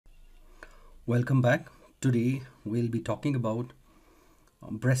Welcome back. Today we'll be talking about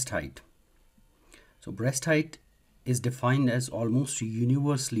breast height. So breast height is defined as almost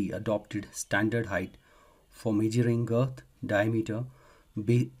universally adopted standard height for measuring girth, diameter,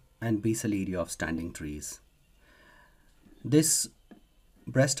 and basal area of standing trees. This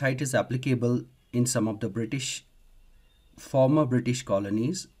breast height is applicable in some of the former British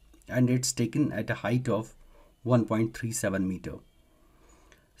colonies, and it's taken at a height of 1.37 meter.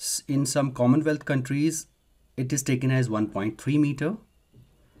 In some Commonwealth countries, it is taken as 1.3 meter,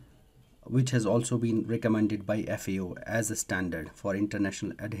 which has also been recommended by FAO as a standard for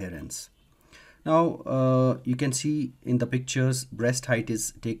international adherence. Now, you can see in the pictures, breast height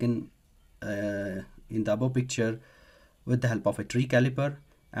is taken in the above picture with the help of a tree caliper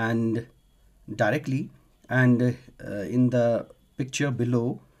and directly, and in the picture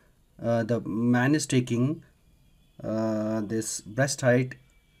below, the man is taking this breast height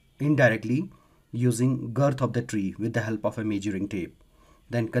indirectly using girth of the tree with the help of a measuring tape,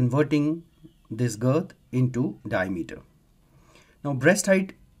 then converting this girth into diameter. Now breast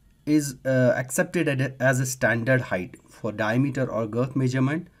height is accepted as a standard height for diameter or girth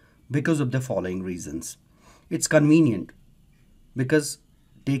measurement because of the following reasons. It's convenient because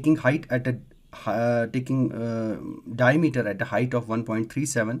taking diameter at a height of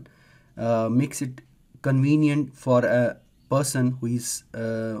 1.37 makes it convenient for a person who is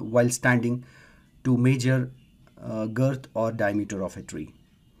while standing to measure girth or diameter of a tree.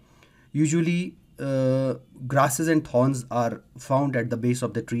 Usually grasses and thorns are found at the base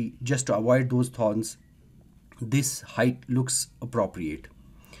of the tree. Just to avoid those thorns, this height looks appropriate.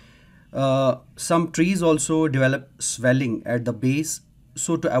 Some trees also develop swelling at the base,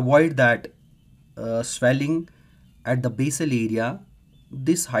 so to avoid that swelling at the basal area,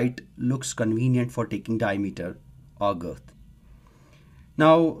 this height looks convenient for taking diameter or girth.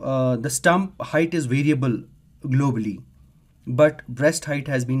 Now, the stump height is variable globally, but breast height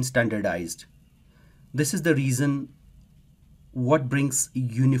has been standardized. This is the reason what brings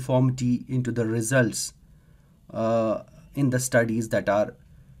uniformity into the results in the studies that are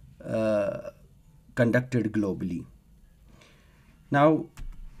conducted globally. Now,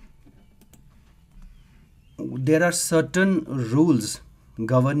 there are certain rules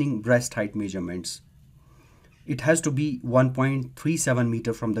governing breast height measurements. It has to be 1.37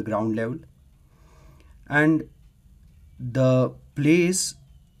 meter from the ground level, and the place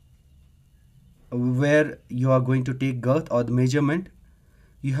where you are going to take girth or the measurement,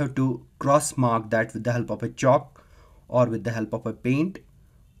 you have to cross mark that with the help of a chalk or with the help of a paint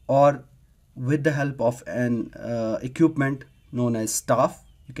or with the help of an equipment known as staff.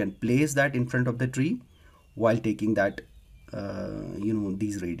 You can place that in front of the tree while taking that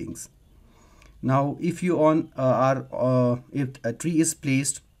these readings. Now, if you if a tree is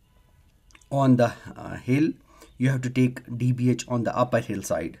placed on the hill, you have to take DBH on the upper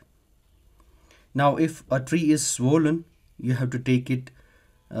hillside. Now, if a tree is swollen, you have to take it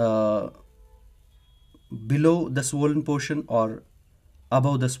below the swollen portion or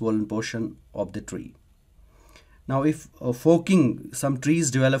above the swollen portion of the tree. Now, if forking, some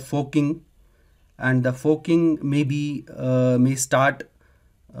trees develop forking, and the forking may start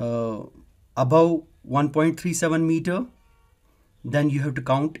above 1.37 meter, then you have to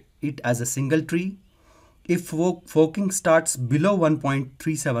count it as a single tree. If forking starts below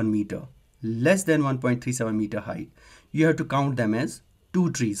 1.37 meter, less than 1.37 meter height, you have to count them as two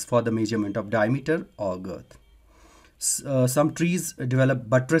trees for the measurement of diameter or girth. Some trees develop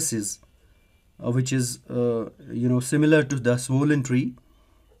buttresses, which is similar to the swollen tree.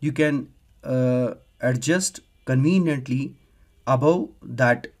 You can adjust conveniently above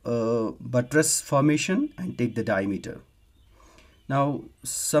that buttress formation and take the diameter. Now,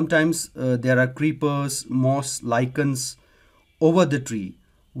 sometimes there are creepers, moss, lichens over the tree,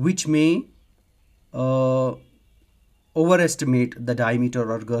 which may overestimate the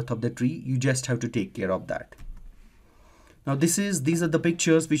diameter or girth of the tree. You just have to take care of that. Now, these are the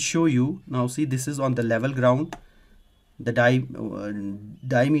pictures which show you. Now, see, this is on the level ground. The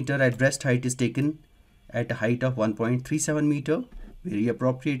diameter at breast height is taken at a height of 1.37 meter, very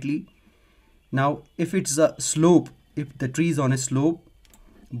appropriately. Now, if it's a slope, if the tree is on a slope,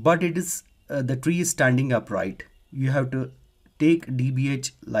 but it is the tree is standing upright, you have to take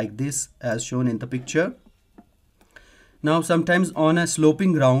DBH like this as shown in the picture. Now, sometimes on a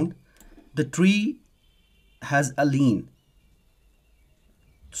sloping ground, the tree has a lean.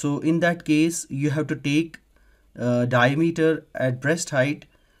 So in that case, you have to take diameter at breast height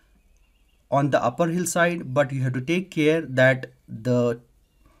on the upper hillside, but you have to take care that the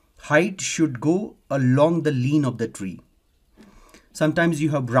height should go along the lean of the tree. Sometimes you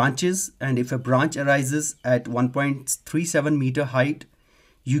have branches, and if a branch arises at 1.37 meter height,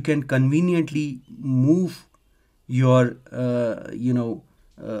 you can conveniently move your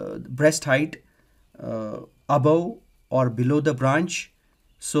breast height above or below the branch,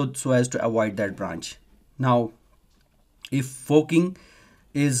 so as to avoid that branch. Now, if forking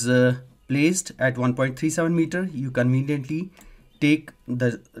is placed at 1.37 meter, you conveniently take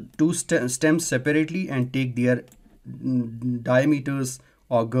the two stems separately and take their diameters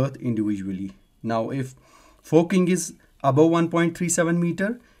or girth individually. Now, if forking is above 1.37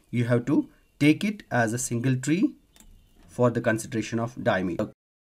 meter, you have to take it as a single tree for the consideration of diameter.